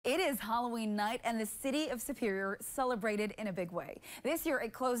is Halloween night, and the city of Superior celebrated in a big way. This year,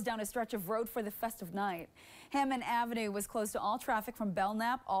 it closed down a stretch of road for the festive night. Hammond Avenue was closed to all traffic from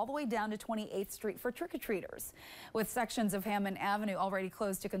Belknap all the way down to 28th Street for trick-or-treaters. With sections of Hammond Avenue already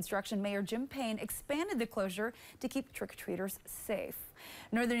closed to construction, Mayor Jim Payne expanded the closure to keep trick-or-treaters safe.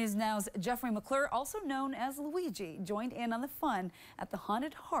 Northern News Now's Jeffrey McClure, also known as Luigi, joined in on the fun at the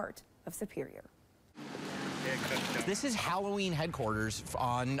Haunted Heart of Superior. This is Halloween headquarters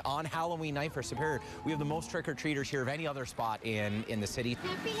on Halloween night for Superior. We have the most trick-or-treaters here of any other spot in the city.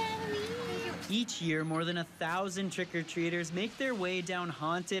 Happy Halloween! Each year, more than 1,000 trick-or-treaters make their way down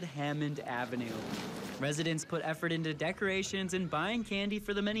haunted Hammond Avenue. Residents put effort into decorations and buying candy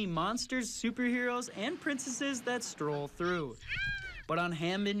for the many monsters, superheroes, and princesses that stroll through. But on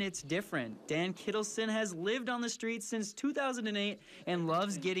Hammond, it's different. Dan Kittleson has lived on the streets since 2008 and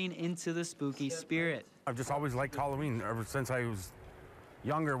loves getting into the spooky spirit. I've just always liked Halloween. Ever since I was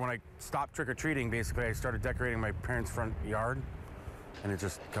younger, when I stopped trick-or-treating, basically, I started decorating my parents' front yard, and it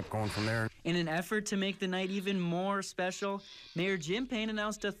just kept going from there. In an effort to make the night even more special, Mayor Jim Payne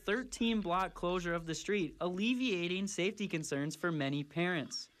announced a 13-block closure of the street, alleviating safety concerns for many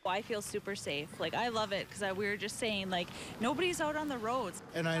parents. I feel super safe. Like, I love it because we were just saying, like, nobody's out on the roads.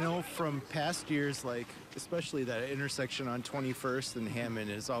 And I know from past years, like, especially that intersection on 21st and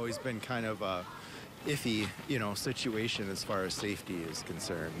Hammond has always been kind of a iffy, situation as far as safety is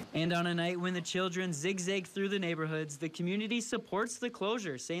concerned. And on a night when the children zigzag through the neighborhoods, the community supports the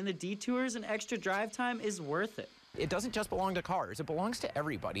closure, saying the detours and extra drive time is worth it. It doesn't just belong to cars, it belongs to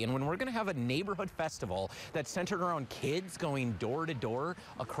everybody. And when we're going to have a neighborhood festival that's centered around kids going door to door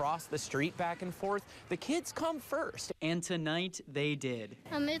across the street back and forth, the kids come first. And tonight they did.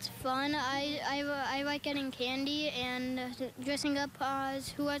 It's fun. I like getting candy and dressing up as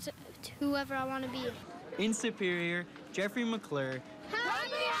whoever I want to be. In Superior, Jeffrey McClure.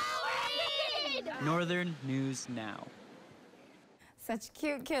 Happy Halloween! Northern News Now. Such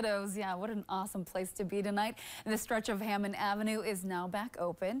cute kiddos. Yeah, what an awesome place to be tonight. And the stretch of Hammond Avenue is now back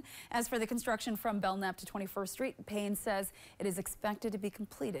open. As for the construction from Belknap to 21st Street, Payne says it is expected to be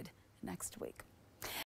completed next week.